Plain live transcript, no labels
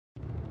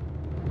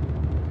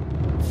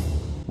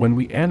When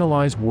we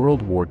analyze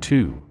World War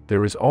II,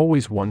 there is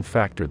always one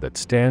factor that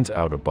stands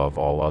out above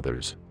all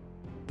others: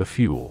 the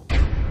fuel.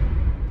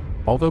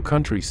 Although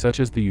countries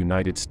such as the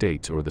United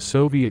States or the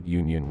Soviet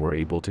Union were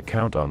able to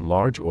count on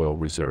large oil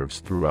reserves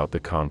throughout the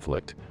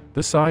conflict,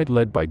 the side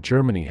led by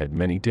Germany had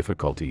many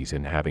difficulties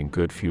in having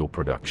good fuel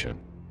production.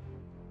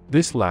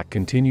 This lack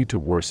continued to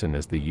worsen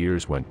as the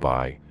years went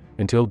by,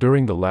 until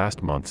during the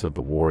last months of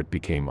the war it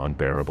became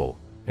unbearable,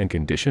 and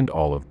conditioned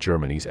all of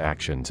Germany's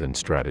actions and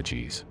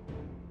strategies.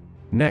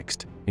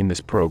 Next, in this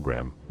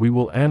program, we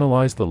will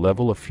analyze the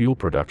level of fuel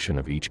production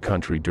of each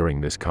country during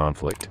this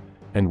conflict,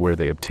 and where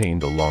they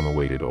obtained the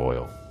long-awaited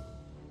oil.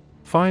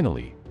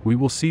 Finally, we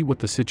will see what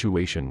the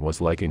situation was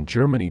like in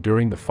Germany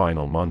during the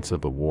final months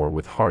of the war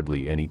with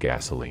hardly any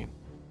gasoline.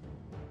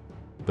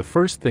 The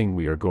first thing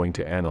we are going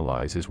to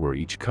analyze is where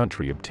each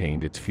country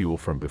obtained its fuel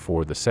from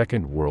before the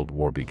Second World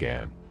War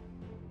began.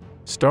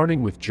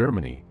 Starting with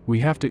Germany, we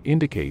have to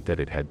indicate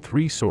that it had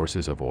three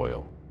sources of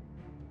oil.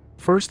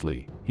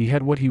 Firstly, he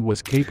had what he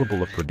was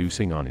capable of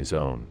producing on his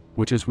own,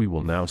 which, as we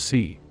will now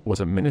see, was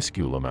a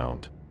minuscule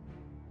amount.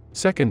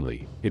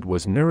 Secondly, it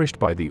was nourished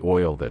by the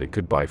oil that it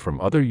could buy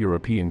from other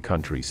European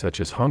countries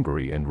such as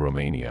Hungary and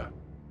Romania.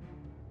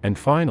 And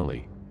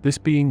finally, this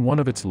being one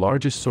of its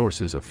largest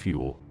sources of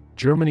fuel,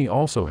 Germany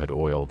also had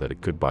oil that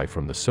it could buy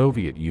from the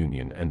Soviet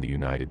Union and the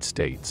United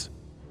States.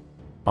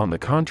 On the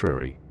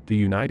contrary, the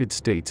United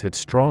States had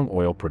strong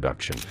oil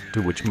production,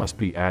 to which must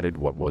be added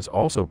what was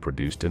also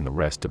produced in the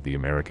rest of the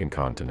American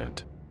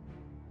continent.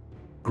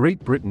 Great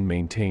Britain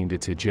maintained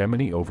its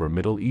hegemony over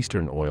Middle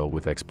Eastern oil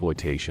with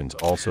exploitations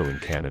also in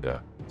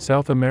Canada,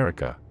 South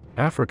America,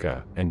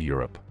 Africa, and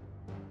Europe.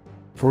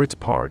 For its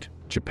part,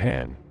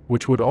 Japan,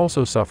 which would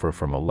also suffer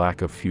from a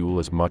lack of fuel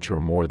as much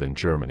or more than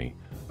Germany,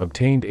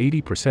 obtained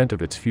 80%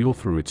 of its fuel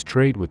through its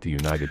trade with the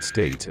United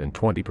States and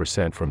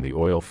 20% from the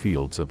oil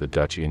fields of the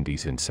Dutch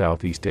Indies in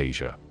Southeast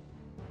Asia.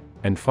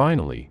 And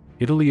finally,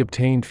 Italy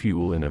obtained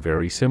fuel in a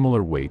very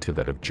similar way to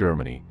that of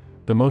Germany,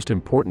 the most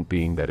important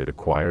being that it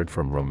acquired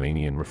from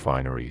Romanian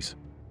refineries.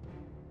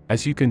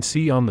 As you can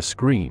see on the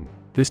screen,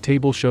 this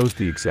table shows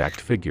the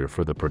exact figure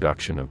for the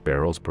production of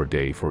barrels per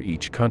day for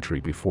each country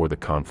before the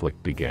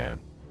conflict began.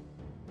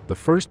 The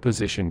first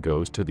position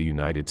goes to the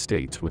United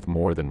States with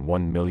more than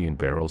 1 million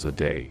barrels a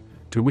day,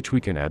 to which we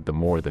can add the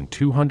more than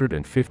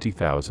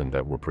 250,000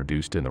 that were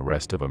produced in the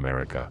rest of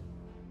America.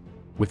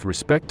 With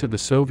respect to the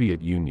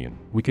Soviet Union,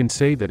 we can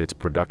say that its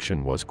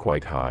production was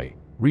quite high,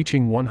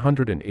 reaching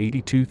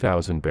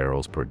 182,000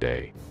 barrels per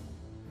day.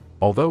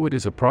 Although it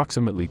is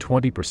approximately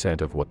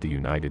 20% of what the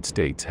United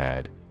States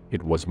had,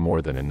 it was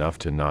more than enough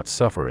to not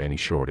suffer any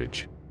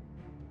shortage.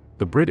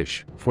 The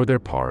British, for their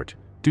part,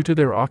 due to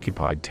their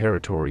occupied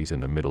territories in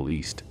the Middle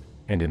East,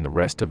 and in the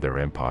rest of their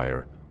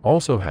empire,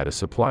 also had a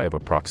supply of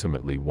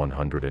approximately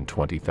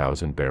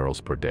 120,000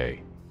 barrels per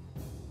day.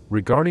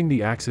 Regarding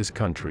the Axis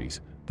countries,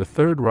 the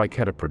Third Reich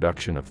had a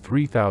production of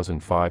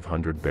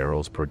 3,500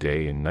 barrels per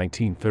day in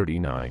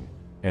 1939,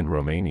 and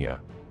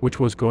Romania,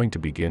 which was going to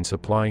begin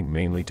supplying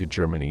mainly to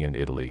Germany and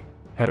Italy,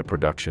 had a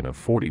production of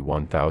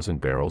 41,000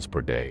 barrels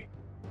per day.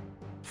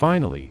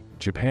 Finally,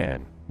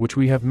 Japan, which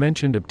we have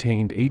mentioned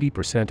obtained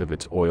 80% of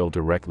its oil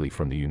directly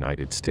from the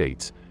United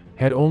States,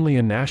 had only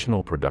a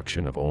national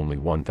production of only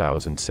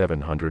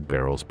 1,700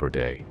 barrels per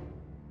day.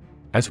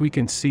 As we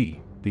can see,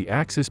 the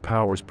Axis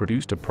powers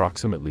produced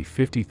approximately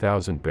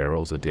 50,000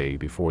 barrels a day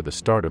before the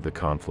start of the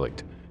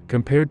conflict,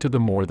 compared to the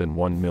more than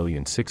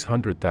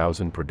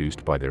 1,600,000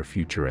 produced by their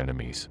future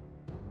enemies.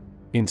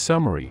 In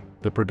summary,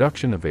 the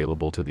production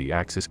available to the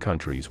Axis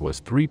countries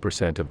was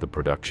 3% of the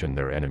production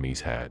their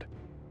enemies had.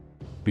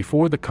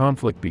 Before the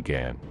conflict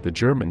began, the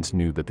Germans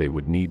knew that they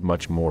would need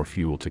much more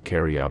fuel to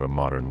carry out a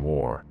modern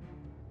war.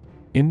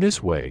 In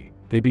this way,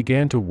 they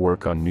began to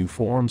work on new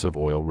forms of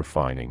oil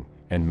refining,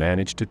 and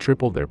managed to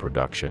triple their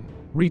production,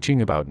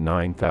 reaching about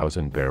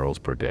 9,000 barrels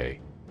per day.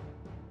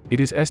 It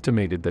is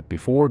estimated that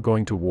before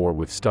going to war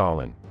with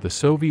Stalin, the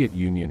Soviet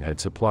Union had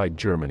supplied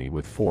Germany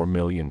with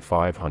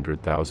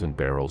 4,500,000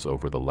 barrels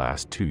over the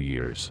last 2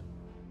 years.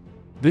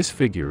 This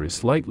figure is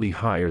slightly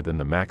higher than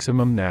the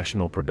maximum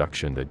national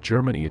production that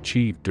Germany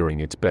achieved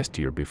during its best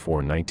year before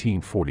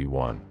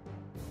 1941.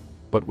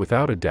 But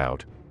without a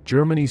doubt,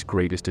 Germany's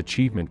greatest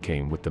achievement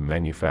came with the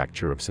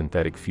manufacture of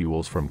synthetic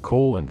fuels from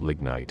coal and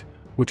lignite,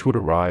 which would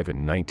arrive in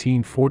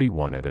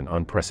 1941 at an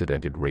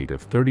unprecedented rate of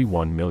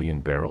 31 million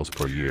barrels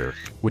per year,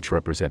 which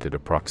represented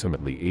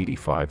approximately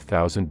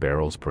 85,000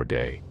 barrels per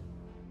day.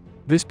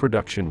 This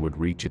production would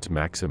reach its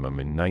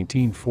maximum in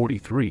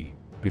 1943,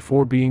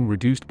 before being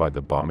reduced by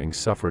the bombings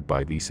suffered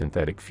by these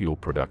synthetic fuel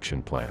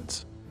production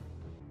plants.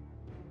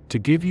 To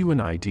give you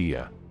an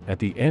idea, at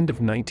the end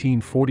of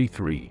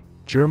 1943,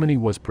 Germany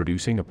was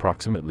producing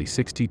approximately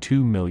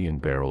 62 million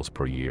barrels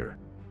per year.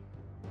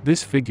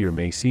 This figure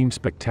may seem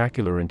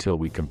spectacular until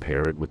we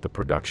compare it with the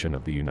production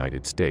of the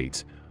United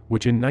States,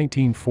 which in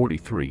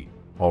 1943,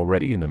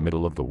 already in the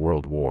middle of the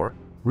World War,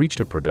 reached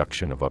a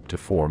production of up to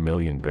 4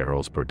 million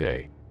barrels per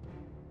day.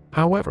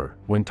 However,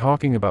 when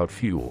talking about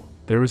fuel,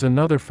 there is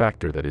another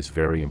factor that is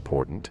very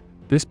important,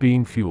 this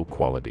being fuel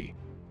quality.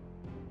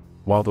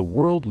 While the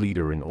world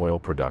leader in oil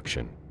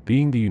production,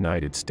 being the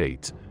United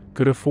States,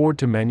 could afford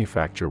to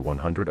manufacture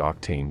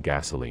 100-octane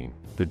gasoline,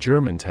 the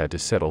Germans had to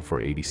settle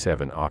for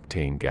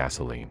 87-octane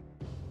gasoline.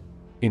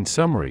 In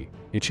summary,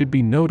 it should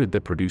be noted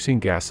that producing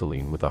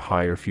gasoline with a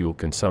higher fuel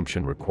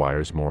consumption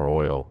requires more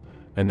oil,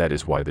 and that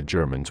is why the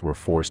Germans were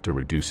forced to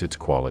reduce its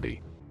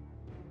quality.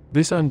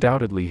 This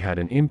undoubtedly had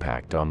an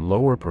impact on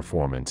lower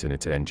performance in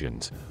its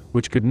engines,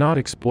 which could not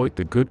exploit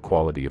the good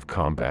quality of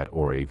combat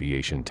or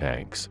aviation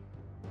tanks.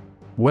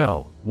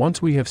 Well,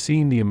 once we have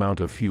seen the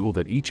amount of fuel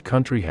that each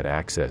country had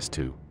access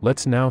to,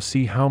 let's now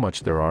see how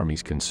much their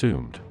armies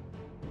consumed.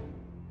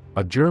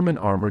 A German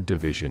armored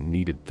division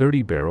needed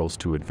 30 barrels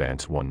to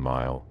advance 1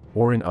 mile,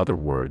 or in other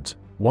words,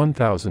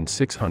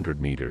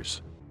 1,600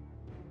 meters.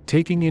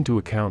 Taking into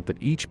account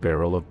that each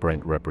barrel of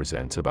Brent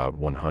represents about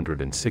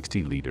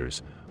 160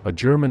 liters, a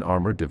German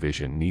armored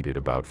division needed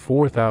about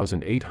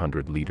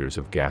 4,800 liters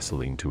of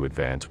gasoline to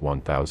advance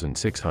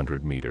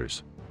 1,600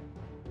 meters.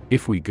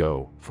 If we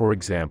go, for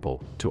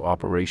example, to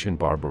Operation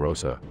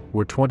Barbarossa,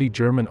 where 20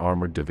 German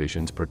armored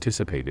divisions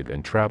participated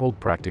and traveled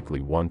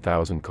practically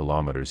 1,000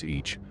 kilometers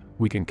each,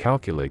 we can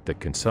calculate that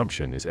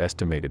consumption is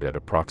estimated at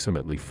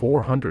approximately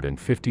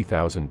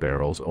 450,000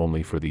 barrels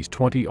only for these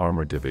 20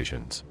 armored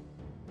divisions.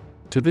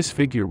 To this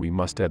figure we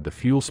must add the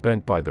fuel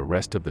spent by the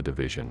rest of the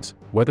divisions,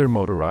 whether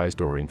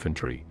motorized or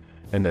infantry,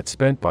 and that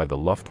spent by the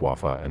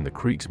Luftwaffe and the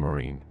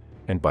Kriegsmarine,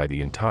 and by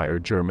the entire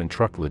German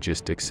truck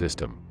logistics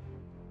system.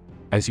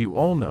 As you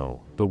all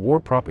know, the war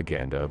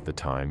propaganda of the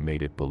time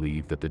made it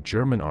believe that the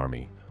German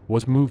army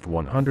was moved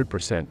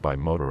 100% by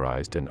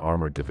motorized and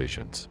armored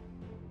divisions.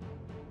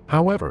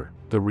 However,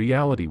 the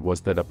reality was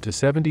that up to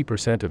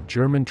 70% of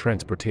German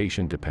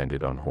transportation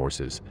depended on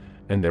horses,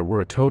 and there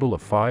were a total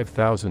of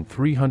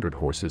 5,300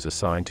 horses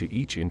assigned to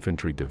each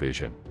infantry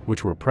division,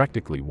 which were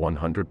practically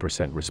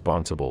 100%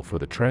 responsible for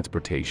the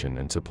transportation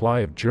and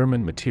supply of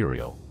German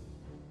material.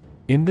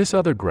 In this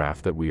other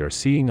graph that we are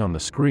seeing on the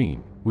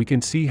screen, we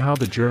can see how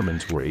the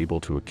Germans were able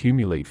to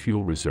accumulate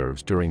fuel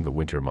reserves during the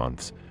winter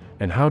months,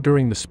 and how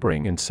during the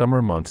spring and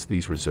summer months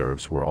these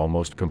reserves were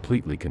almost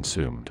completely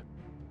consumed.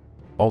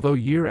 Although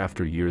year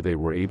after year they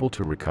were able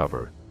to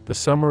recover, the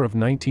summer of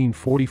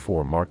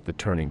 1944 marked the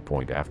turning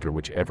point after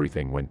which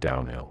everything went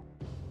downhill.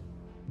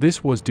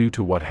 This was due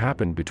to what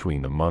happened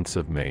between the months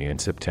of May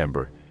and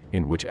September,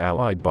 in which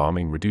Allied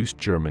bombing reduced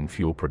German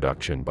fuel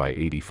production by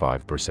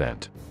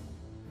 85%.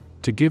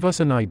 To give us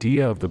an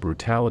idea of the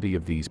brutality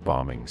of these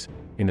bombings,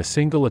 in a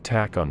single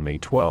attack on May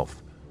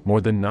 12,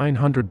 more than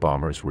 900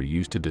 bombers were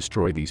used to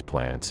destroy these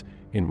plants,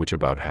 in which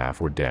about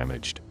half were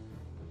damaged.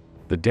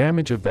 The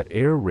damage of that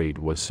air raid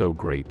was so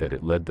great that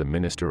it led the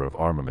Minister of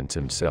Armaments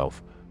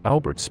himself,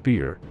 Albert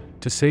Speer,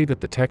 to say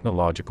that the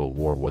technological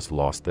war was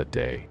lost that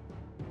day.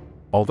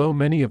 Although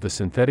many of the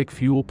synthetic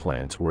fuel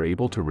plants were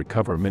able to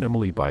recover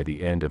minimally by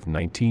the end of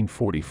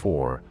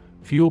 1944,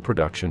 fuel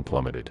production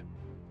plummeted.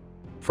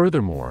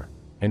 Furthermore,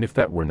 and if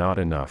that were not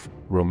enough,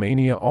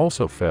 Romania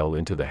also fell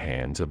into the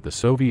hands of the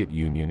Soviet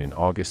Union in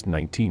August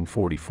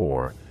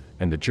 1944,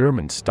 and the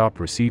Germans stopped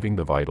receiving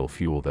the vital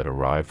fuel that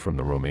arrived from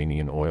the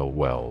Romanian oil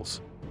wells.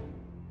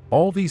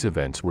 All these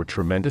events were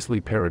tremendously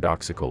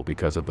paradoxical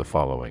because of the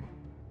following.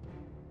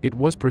 It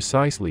was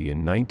precisely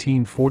in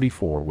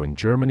 1944 when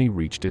Germany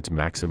reached its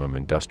maximum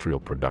industrial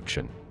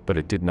production, but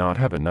it did not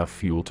have enough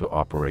fuel to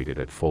operate it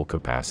at full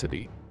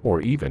capacity,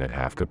 or even at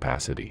half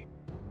capacity.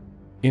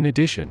 In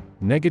addition,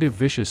 negative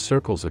vicious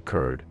circles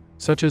occurred,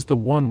 such as the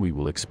one we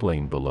will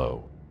explain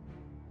below.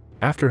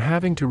 After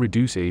having to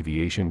reduce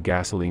aviation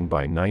gasoline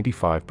by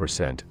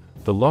 95%,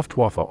 the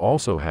Luftwaffe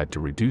also had to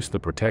reduce the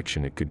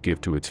protection it could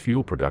give to its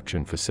fuel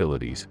production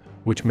facilities,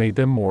 which made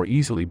them more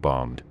easily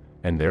bombed,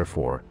 and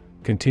therefore,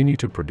 continue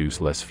to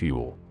produce less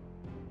fuel.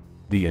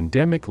 The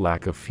endemic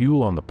lack of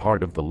fuel on the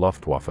part of the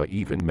Luftwaffe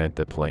even meant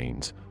that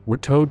planes were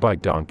towed by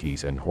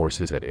donkeys and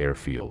horses at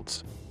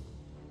airfields.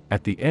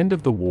 At the end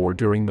of the war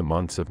during the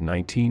months of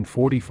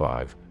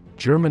 1945,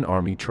 German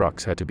army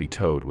trucks had to be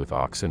towed with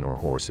oxen or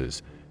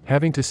horses,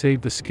 having to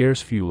save the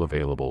scarce fuel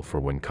available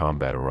for when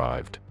combat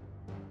arrived.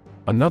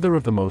 Another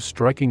of the most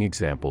striking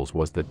examples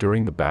was that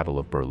during the Battle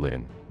of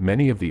Berlin,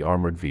 many of the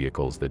armored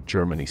vehicles that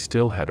Germany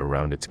still had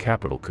around its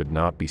capital could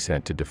not be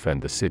sent to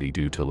defend the city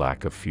due to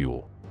lack of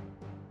fuel.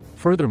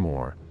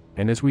 Furthermore,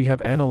 and as we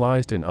have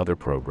analyzed in other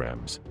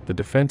programs, the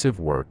defensive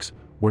works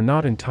were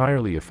not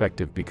entirely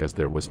effective because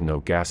there was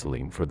no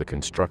gasoline for the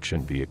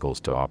construction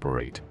vehicles to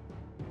operate.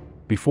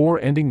 Before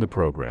ending the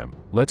program,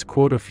 let's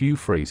quote a few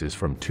phrases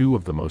from two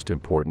of the most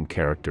important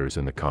characters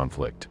in the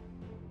conflict.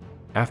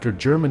 After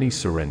Germany's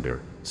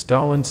surrender,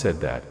 Stalin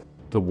said that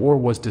the war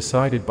was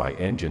decided by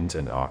engines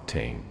and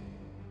octane.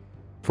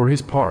 For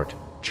his part,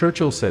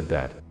 Churchill said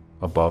that,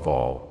 above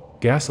all,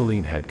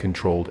 gasoline had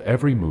controlled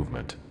every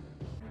movement.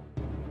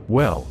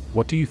 Well,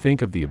 what do you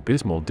think of the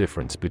abysmal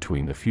difference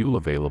between the fuel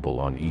available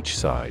on each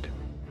side?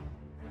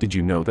 Did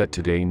you know that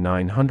today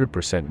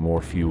 900%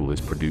 more fuel is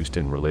produced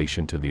in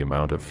relation to the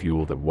amount of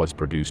fuel that was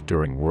produced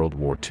during World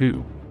War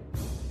II?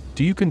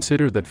 Do you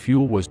consider that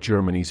fuel was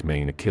Germany's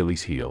main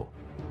Achilles heel?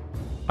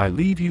 I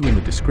leave you in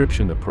the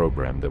description the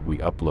program that we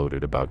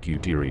uploaded about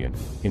Guderian,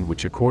 in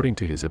which according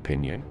to his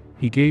opinion,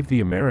 he gave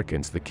the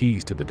Americans the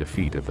keys to the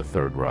defeat of the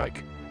Third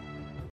Reich.